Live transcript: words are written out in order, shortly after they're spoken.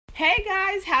Hey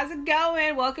guys, how's it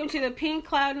going? Welcome to the Pink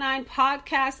Cloud 9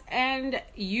 podcast and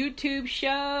YouTube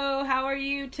show. How are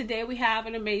you? Today we have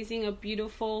an amazing, a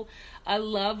beautiful, a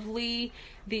lovely,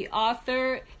 the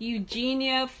author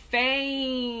Eugenia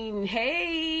Fain.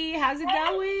 Hey, how's it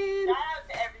going? Shout out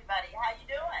to everybody. How you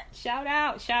doing? Shout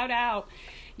out, shout out.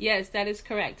 Yes, that is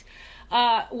correct.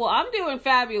 Well, I'm doing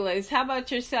fabulous. How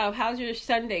about yourself? How's your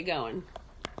Sunday going?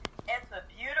 It's a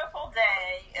beautiful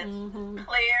day. It's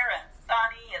clear and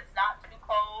sunny. It's not too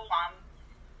cold. I'm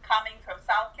coming from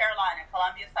South Carolina,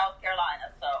 Columbia, South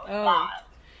Carolina, so it's mild.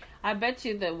 I bet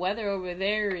you the weather over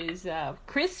there is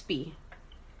crispy.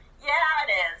 Yeah,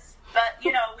 it is. But,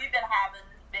 we've been having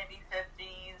maybe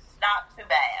 50s. Not too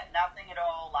bad. Nothing at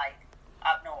all like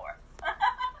up north.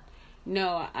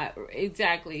 No,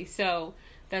 exactly. So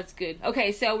that's good.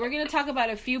 Okay, so we're going to talk about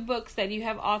a few books that you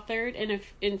have authored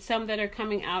and some that are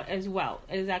coming out as well.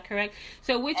 Is that correct?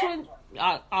 So which one?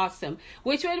 Awesome.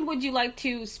 Which one would you like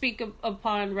to speak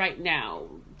upon right now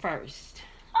first?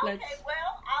 Okay,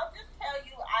 well, I'll just tell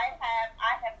you I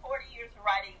have 40 years of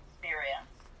writing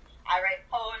experience. I write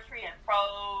poetry and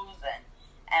prose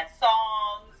and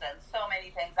songs and so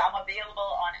many things. I'm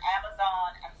available on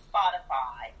Amazon and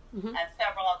Spotify and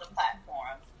several other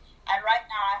platforms. And right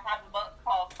now I have a book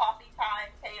called Coffee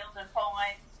Time, Tales and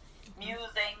Poems,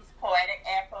 Musings, Poetic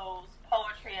Echoes,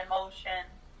 Poetry in Motion,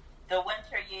 The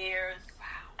Winter Years.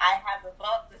 Wow. I have a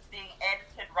book that's being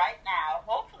edited right now.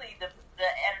 Hopefully the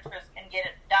editors can get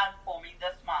it done for me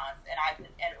this month, and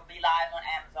it will be live on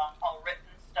Amazon, called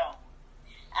Written Stone.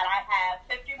 And I have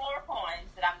 50 more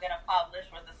poems that I'm going to publish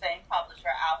with the same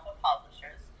publisher, Alpha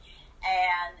Publishers.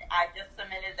 And I just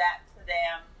submitted that to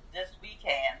them this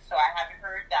weekend, so I haven't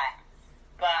heard back.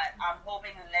 But I'm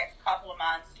hoping in the next couple of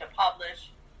months to publish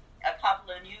a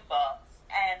couple of new books.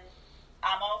 And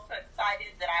I'm also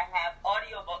excited that I have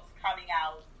audiobooks coming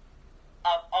out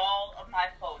of all of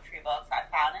my poetry books. I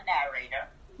found a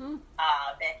narrator,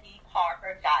 Becky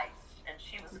Parker Geist, and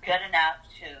she was good enough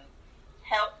to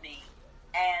help me.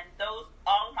 And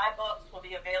all of my books will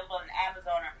be available on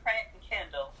Amazon in print and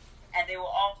Kindle, and they will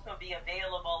also be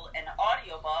available in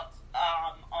audiobooks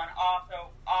on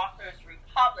Authors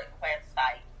Republic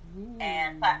website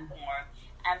and platform.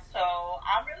 And so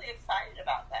I'm really excited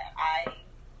about that. I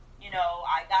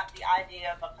got the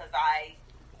idea because I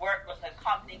work with a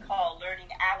company called Learning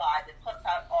Ally that puts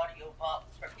out audiobooks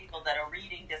for people that are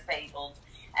reading disabled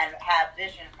and have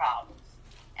vision problems.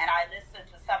 And I listen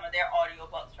to some of their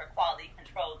audiobooks for quality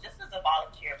control just as a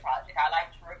volunteer project. I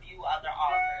like to review other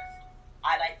authors.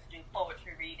 I like to do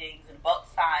poetry readings and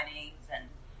book signings and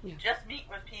just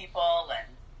meet with people and,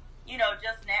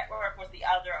 just network with the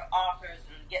other authors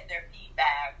and get their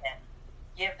feedback and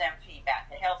give them feedback.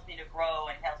 It helps me to grow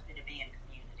and helps me to be in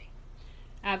community.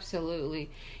 Absolutely.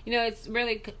 It's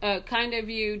really kind of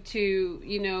you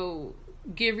to,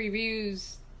 give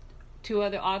reviews to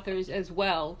other authors as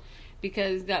well,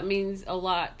 because that means a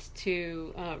lot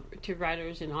to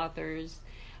writers and authors.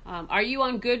 Are you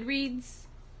on Goodreads?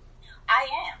 I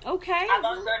am. Okay. I'm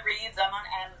on Goodreads. I'm on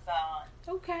Amazon.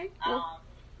 Okay.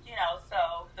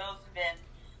 So those have been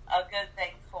a good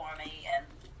thing for me, and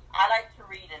I like to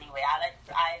read anyway.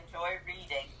 I enjoy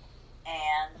reading,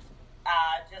 and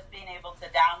just being able to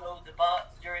download the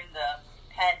books during the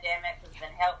pandemic has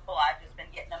been helpful. I've just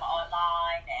been getting them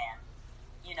online and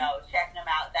checking them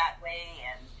out that way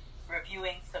and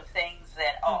reviewing some things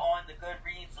that are on the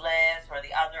Goodreads list or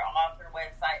the other author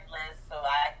website list, so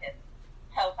I can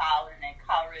help out and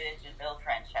encourage and build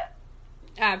friendship.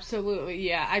 Absolutely,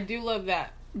 yeah. I do love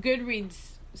that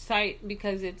Goodreads site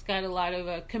because it's got a lot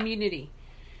of community.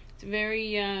 It's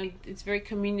very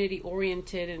community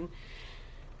oriented and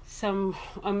some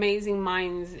amazing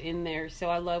minds in there. So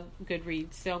I love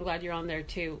Goodreads. So I'm glad you're on there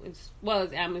too, as well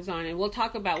as Amazon. And we'll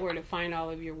talk about where to find all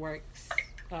of your works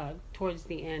towards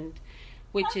the end,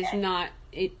 which is not.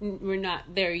 We're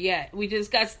not there yet. We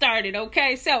just got started.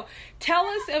 Okay, so tell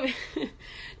us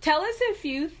a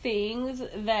few things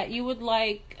that you would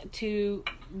like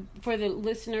for the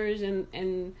listeners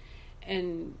and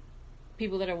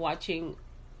people that are watching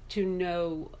to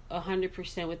know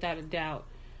 100% without a doubt.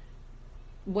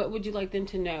 What would you like them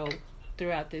to know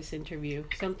throughout this interview?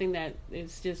 Something that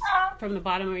is just from the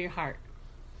bottom of your heart.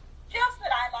 Just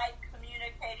that I like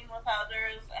communicating with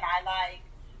others, and I like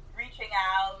reaching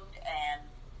out and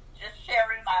just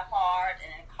sharing my heart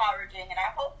and encouraging. And I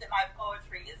hope that my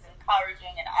poetry is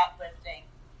encouraging and uplifting.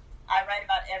 I write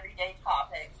about everyday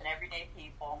topics and everyday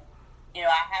people.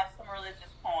 I have some religious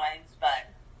poems,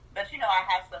 but I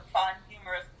have some fun,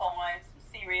 humorous poems, some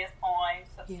serious poems,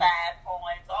 some sad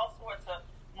poems, all sorts of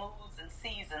moods and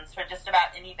seasons for just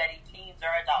about anybody, teens or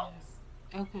adults.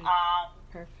 Okay.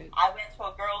 Perfect. I went to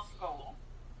a girls' school,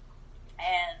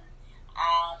 and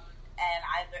um,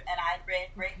 I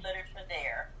read great literature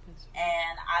there,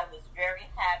 and I was very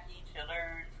happy to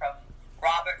learn from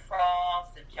Robert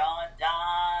Frost and John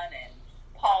Donne and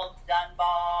Paul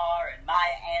Dunbar and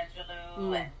Maya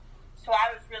Angelou, and so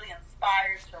I was really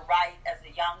inspired to write as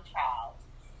a young child.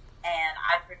 And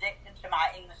I predicted to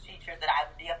my English teacher that I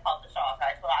would be a published author.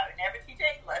 I told her I would never teach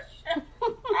English.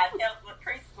 I've helped with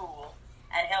preschool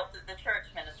and helped with the church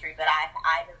ministry, but I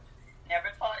have never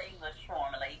taught English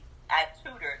formally. I've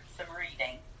tutored some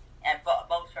reading, and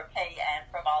both for pay and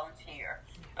for volunteer.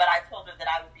 But I told her that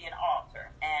I would be an author,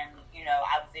 and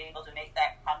I was able to make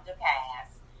that come to pass.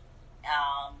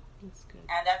 That's good.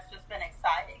 And that's just been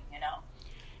exciting,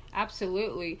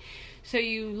 Absolutely. So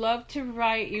you love to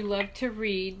write, you love to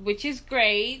read, which is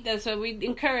great. That's what we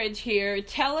encourage here.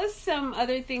 Tell us some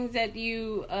other things that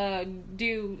you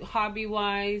do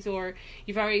hobby-wise, or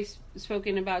you've already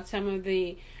spoken about some of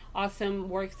the awesome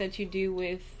works that you do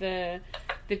with the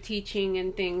teaching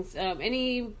and things.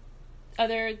 Any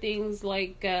other things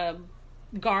like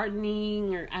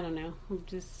gardening, or I don't know,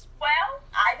 just... Well,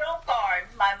 I don't garden.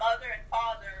 My mother and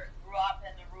father grew up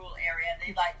in the rural area, and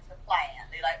they like to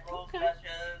plant. They like rose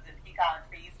bushes and pecan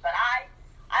trees, but I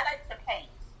like to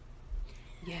paint.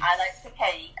 Yes. I like to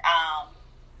paint.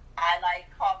 I like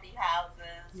coffee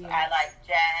houses. Yes. I like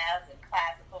jazz and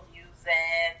classical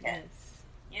music, and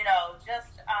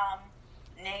just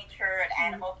nature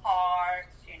and animal parks.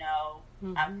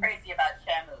 I'm crazy about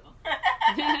Shamu.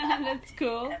 That's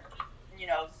cool.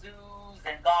 Zoos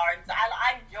and gardens.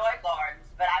 I enjoy gardens,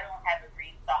 but I don't have a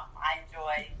green thumb. I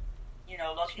enjoy,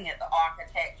 looking at the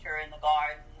architecture in the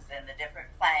gardens and the different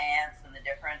plants and the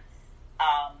different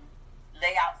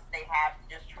layouts they have to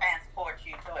just transport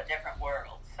you to a different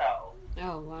world. So,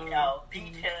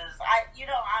 beaches.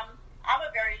 I'm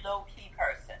a very low key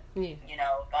person. Yeah.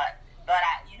 But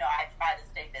I try to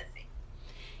stay busy.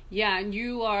 Yeah, and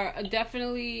you are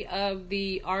definitely of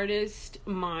the artist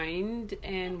mind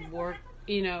and work,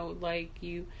 like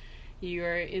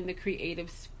you're in the creative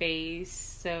space,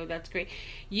 so that's great.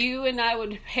 You and I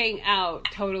would hang out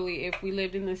totally if we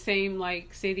lived in the same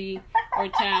city or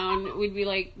town. We'd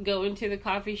be going to the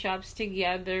coffee shops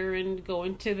together and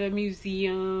going to the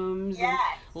museums and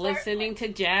listening to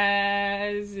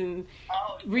jazz and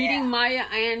reading Maya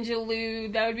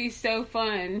Angelou. That would be so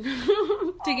fun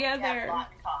together. We have a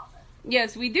lot in common.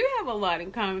 Yes, we do have a lot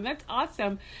in common. That's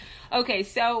awesome. Okay,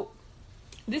 so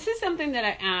this is something that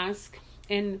I ask,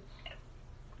 and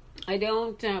I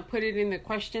don't put it in the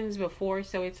questions before,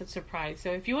 so it's a surprise.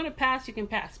 So if you want to pass, you can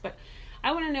pass. But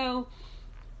I want to know,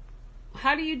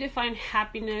 how do you define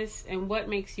happiness and what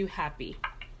makes you happy?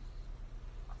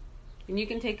 And you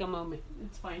can take a moment.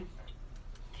 It's fine.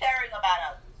 Caring about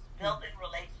others, building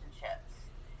relationships,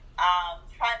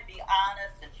 trying to be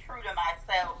honest and true to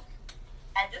myself,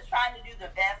 and just trying to do the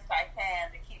best I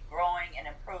can to keep growing and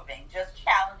improving. Just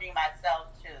challenging myself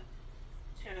to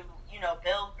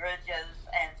build bridges,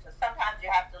 and to sometimes you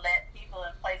have to let people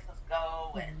and places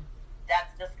go, and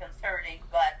that's disconcerting.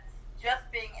 But just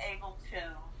being able to,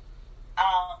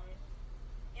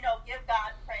 give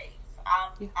God praise.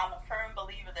 I'm a firm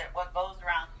believer that what goes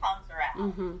around comes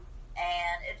around,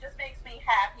 and it just makes me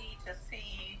happy to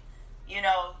see,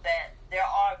 that there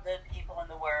are good people in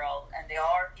the world, and there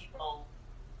are people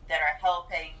that are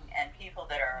helping, and people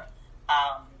that are,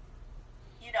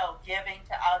 giving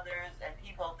to others, and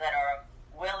people that are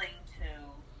willing to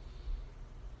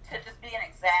just be an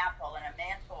example and a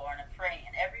mentor and a friend.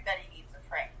 Everybody needs a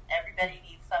friend. Everybody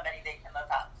needs somebody they can look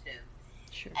up to.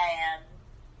 Sure. And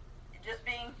just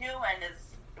being human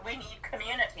we need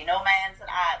community. No man's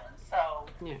an island. So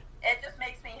it just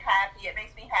makes me happy. It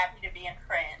makes me happy to be in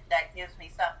print. That gives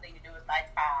me something to do with my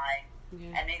time.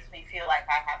 And makes me feel like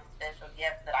I have a special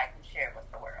gift that I can share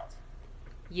with the world.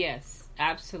 Yes,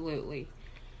 absolutely.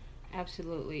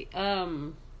 Absolutely.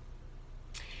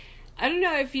 I don't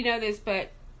know if you know this,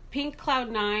 but Pink Cloud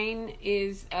 9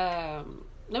 is, let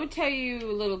me tell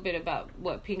you a little bit about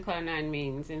what Pink Cloud 9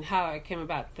 means and how it came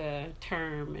about, the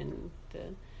term and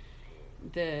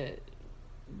the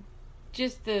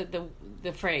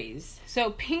phrase. So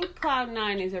Pink Cloud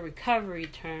 9 is a recovery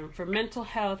term for mental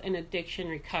health and addiction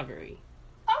recovery.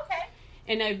 Okay.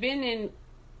 And I've been in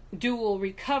dual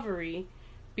recovery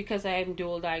because I am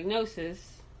dual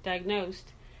diagnosed.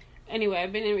 Anyway,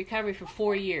 I've been in recovery for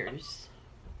 4 years.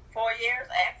 4 years?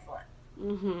 Excellent.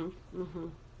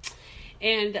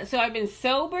 And so I've been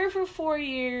sober for 4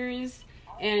 years,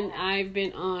 and I've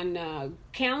been on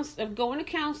going to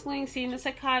counseling, seeing a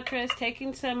psychiatrist,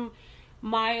 taking some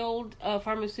mild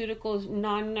pharmaceuticals,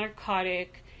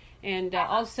 non-narcotic, And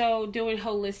also doing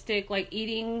holistic, like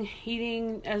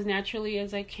eating as naturally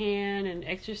as I can, and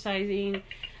exercising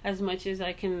as much as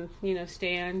I can,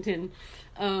 stand, and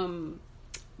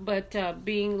but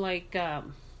being like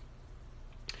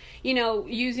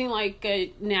using like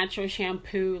a natural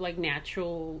shampoo, like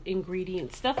natural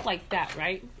ingredients, stuff like that,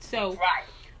 right? So Right.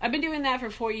 I've been doing that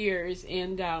for 4 years,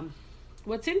 and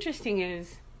what's interesting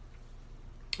is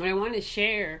what I want to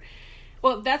share.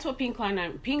 Well, that's what Pink Cloud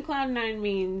 9. Pink Cloud 9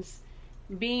 means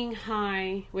being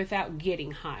high without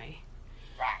getting high.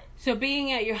 Right. So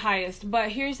being at your highest. But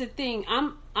here's the thing.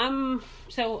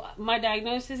 So my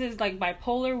diagnosis is like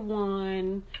bipolar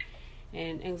 1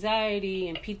 and anxiety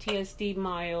and PTSD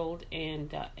mild,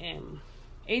 and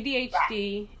ADHD.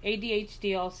 Right.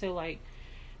 ADHD also, like,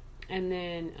 and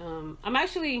then I'm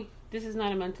actually, this is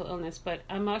not a mental illness, but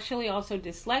I'm actually also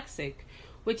dyslexic,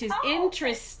 which is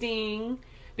interesting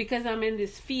because I'm in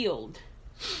this field.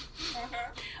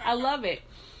 I love it.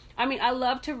 I mean, I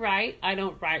love to write. I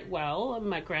don't write well.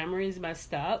 My grammar is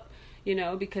messed up,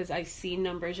 because I see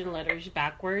numbers and letters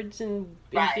backwards and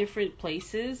in different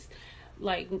places,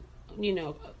 like,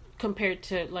 compared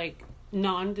to like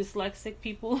non-dyslexic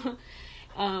people.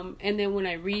 And then when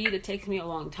I read, it takes me a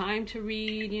long time to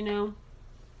read,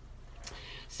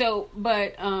 So,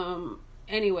 but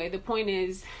anyway, the point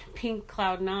is, Pink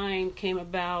Cloud 9 came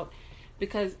about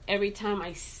because every time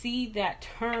I see that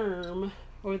term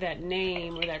or that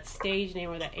name or that stage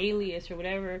name or that alias or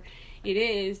whatever it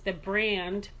is, the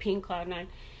brand Pink Cloud 9,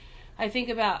 I think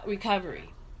about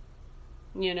recovery,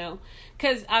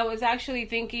 because I was actually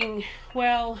thinking,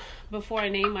 well, before I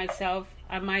name myself,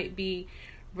 I might be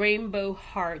Rainbow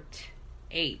Heart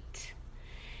 8.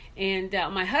 And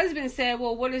my husband said,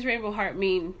 well, what does Rainbow Heart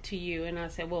mean to you? And I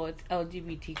said, well, it's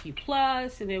LGBTQ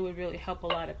plus, and it would really help a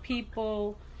lot of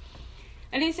people.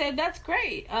 And he said, that's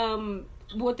great.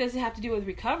 What does it have to do with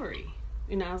recovery?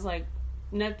 And I was like,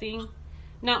 nothing,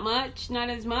 not much, not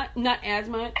as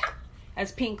much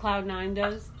as Pink Cloud 9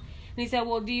 does. And he said,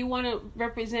 well, do you want to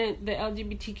represent the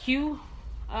LGBTQ,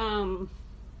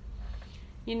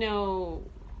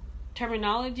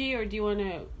 terminology, or do you want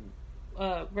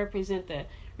to represent the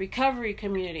recovery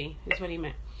community, is what he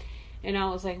meant. And I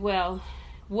was like, well,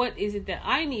 what is it that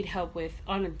I need help with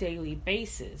on a daily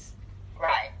basis?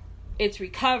 Right. It's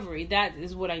recovery. That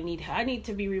is what I need. I need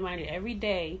to be reminded every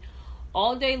day,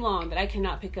 all day long, that I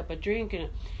cannot pick up a drink.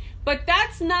 But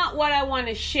that's not what I want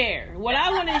to share. What I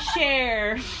want to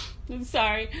share, I'm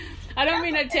sorry, I don't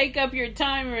mean to take up your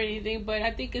time or anything, but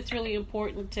I think it's really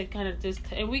important to kind of just,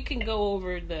 and we can go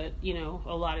over the,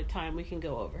 a lot of time we can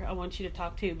go over. I want you to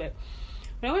talk too, but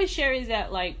what I want to share is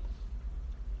that, like,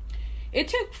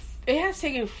 it has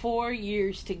taken 4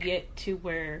 years to get to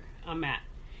where I'm at.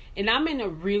 And I'm in a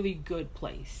really good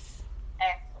place.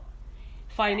 Excellent.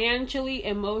 Financially,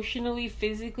 emotionally,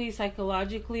 physically,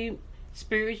 psychologically,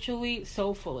 spiritually,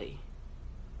 soulfully.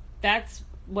 That's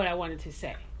what I wanted to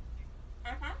say.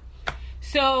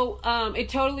 So, it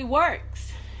totally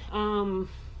works.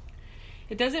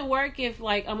 It doesn't work if,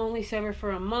 like, I'm only sober for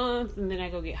a month and then I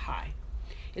go get high.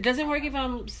 It doesn't work if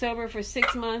I'm sober for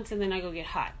 6 months and then I go get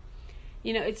high.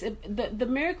 It's the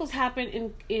miracles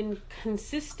happen in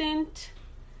consistent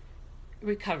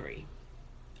recovery.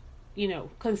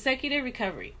 Consecutive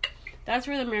recovery. That's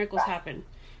where the miracles happen.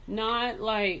 Not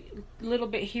like a little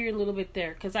bit here, a little bit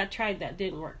there, because I tried that,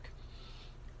 didn't work.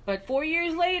 But 4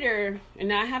 years later,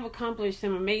 and I have accomplished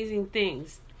some amazing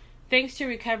things, thanks to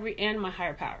recovery and my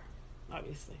higher power,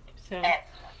 obviously. So,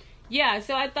 yeah,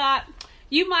 so I thought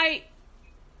you might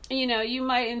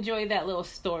enjoy that little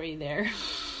story there.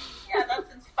 Yeah,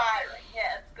 that's inspiring.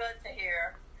 Yeah, it's good to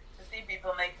hear, to see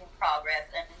people making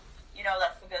progress. And,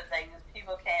 that's the good thing, is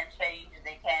people can change and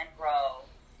they can grow.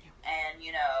 And,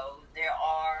 there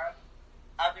are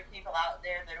other people out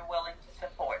there that are willing to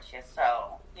support you.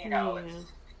 So,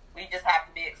 we just have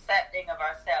to be accepting of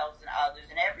ourselves and others.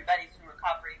 And everybody's in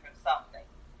recovery from something.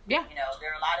 Yeah.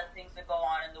 There are a lot of things that go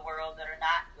on in the world that are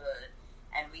not good.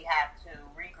 And we have to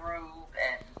regroup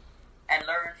and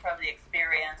learn from the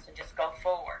experience and just go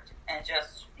forward. And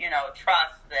just,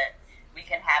 trust that we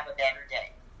can have a better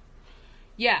day.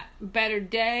 Yeah, better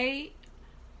day,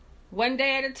 one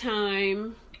day at a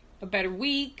time, a better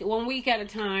week, 1 week at a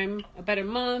time, a better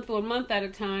month, 1 month at a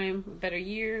time, a better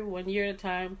year, 1 year at a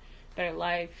time, better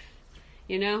life,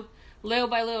 little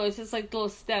by little. It's just like little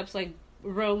steps. Like,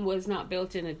 Rome was not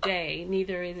built in a day,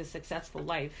 neither is a successful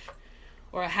life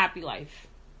or a happy life,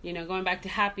 going back to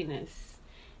happiness,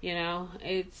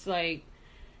 it's like,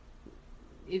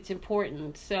 it's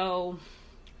important. So,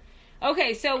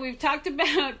 okay, so we've talked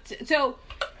about, so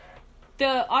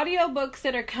the audiobooks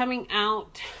that are coming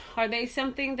out Are they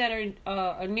something that are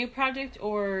a new project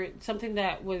or something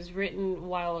that was written a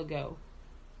while ago?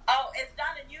 Oh, it's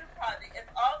not a new project. It's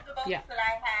all the books Yeah. that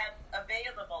I have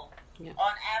available Yeah.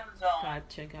 on Amazon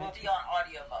Gotcha. will be on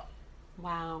audiobook.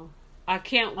 Wow. I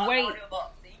can't On wait.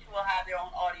 audiobooks. Each will have their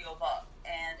own audiobook.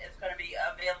 And it's going to be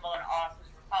available on Authors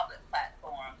Republic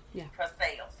platform for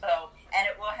sale. So, and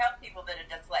it will help people that are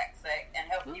dyslexic and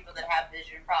help people that have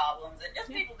vision problems and just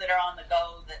people that are on the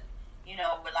go that,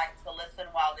 would like to listen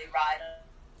while they ride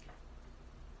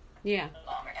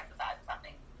along or emphasize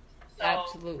something. So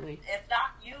absolutely. It's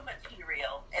not new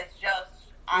material. It's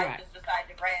just, I just decided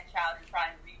to branch out and try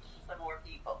and reach some more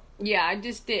people. Yeah, I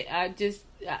just did. Can you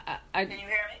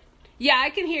hear me? Yeah,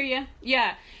 I can hear you.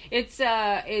 Yeah, it's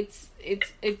the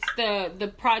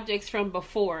projects from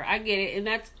before. I get it, and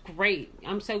that's great.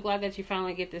 I'm so glad that you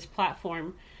finally get this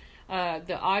platform.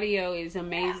 The audio is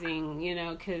amazing,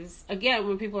 because again,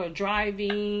 when people are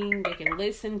driving, they can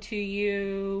listen to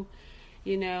you.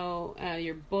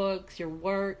 Your books, your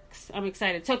works. I'm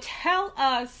excited. So tell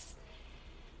us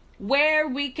where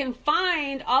we can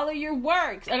find all of your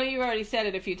works. I know you already said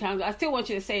it a few times. I still want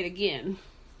you to say it again.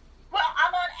 Well,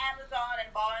 I'm on Amazon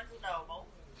and Barnes & Noble.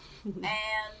 And,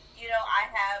 I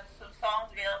have some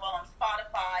songs available on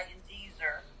Spotify and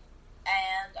Deezer.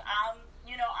 And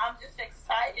I'm just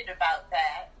excited about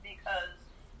that because,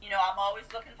 I'm always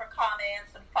looking for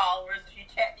comments and followers. If you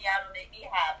check me out, it'll make me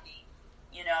happy.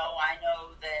 I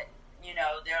know that,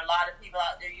 there are a lot of people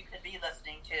out there you could be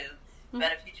listening to.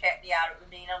 But if you check me out, it would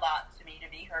mean a lot to me to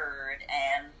be heard.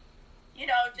 And,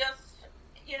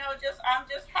 I'm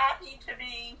just happy to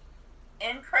be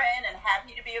in print and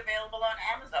happy to be available on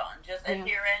Amazon, just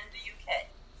here in the UK.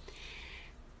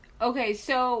 Okay,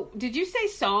 so did you say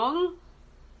song?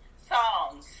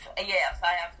 Songs. Yes,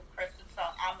 I have some Christian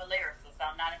songs. I'm a lyricist.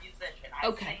 I'm not a musician.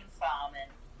 I sing some and,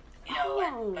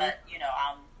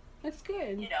 I'm... That's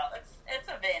good. It's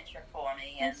a venture for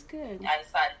me. And that's good. I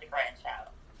decided to branch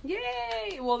out.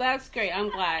 Yay! Well, that's great. I'm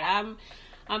glad.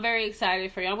 I'm very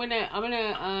excited for you. I'm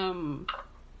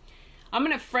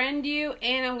gonna friend you,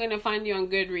 and I'm gonna find you on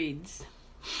Goodreads.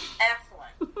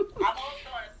 Excellent. I'm also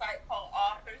on a site called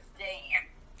Authors Dan.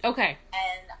 Okay.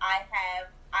 And I have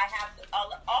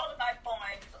all of my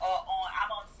poems are on.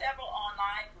 I'm on several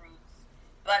online groups,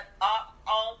 but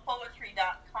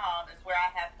allpoetry.com is where I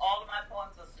have all of my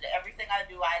poems listed. Everything I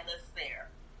do, I list there.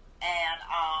 And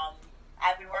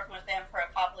I've been working with them for a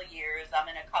couple of years. I'm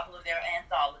in a couple of their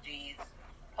anthologies,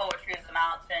 Poetry is a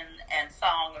Mountain and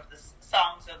Songs of the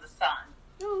Sun,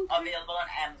 available on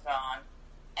Amazon.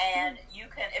 And you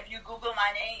can, if you Google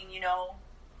my name,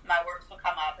 my works will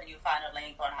come up and you'll find a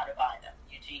link on how to buy them.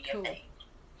 Eugenia Fain.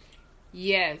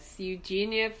 Yes,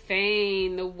 Eugenia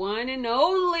Fain, the one and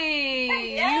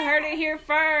only. Yeah. You heard it here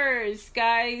first,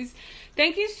 guys.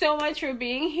 Thank you so much for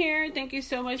being here. Thank you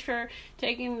so much for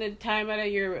taking the time out of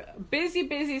your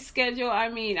busy schedule. I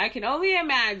mean, I can only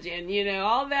imagine,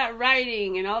 all that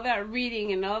writing and all that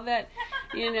reading and all that,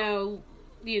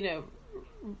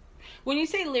 When you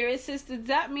say lyricist, does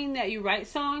that mean that you write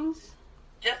songs?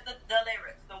 Just the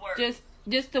lyrics, the words.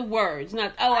 Just the words,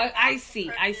 not. Oh, I see.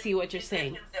 I see what you're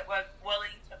saying. That were willing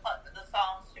to put the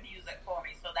songs to music for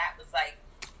me, so that was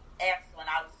excellent.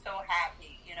 I was so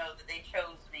happy, that they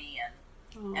chose me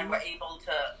and were able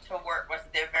to work with.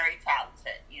 They're very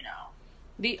talented,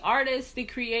 The artist, the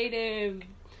creative,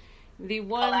 the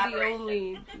one, the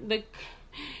only, the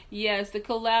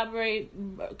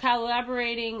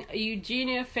collaborating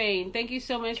Eugenia Fain. Thank you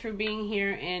so much for being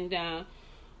here, and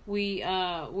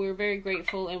we're very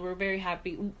grateful and we're very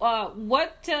happy.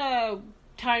 What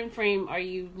time frame are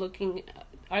you looking?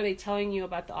 Are they telling you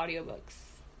about the audiobooks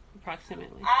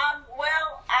approximately?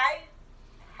 Well,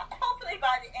 hopefully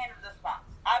by the end of this month.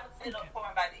 I would say look for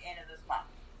them by the end of this month.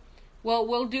 Well,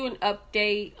 we'll do an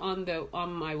update on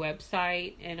my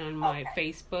website and on my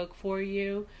Facebook for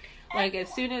you. Like,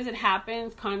 as soon as it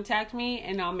happens, contact me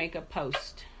and I'll make a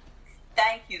post.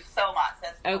 Thank you so much.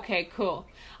 That's cool. Okay, cool.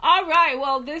 All right.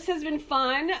 Well, this has been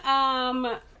fun.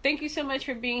 Thank you so much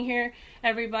for being here,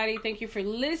 everybody. Thank you for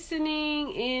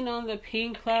listening in on the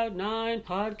Pink Cloud 9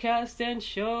 podcast and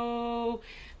show.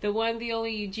 The one, the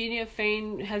only Eugenia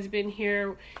Fain has been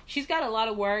here. She's got a lot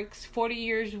of works, 40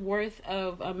 years worth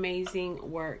of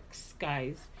amazing works,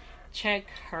 guys. Check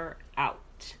her out.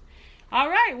 All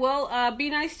right. Well, be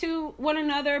nice to one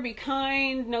another. Be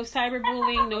kind. No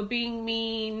cyberbullying. No being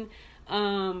mean.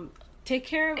 Take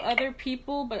care of other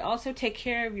people, but also take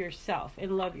care of yourself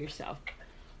and love yourself.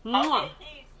 Okay,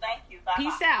 peace. Thank you. Bye-bye.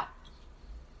 Peace out.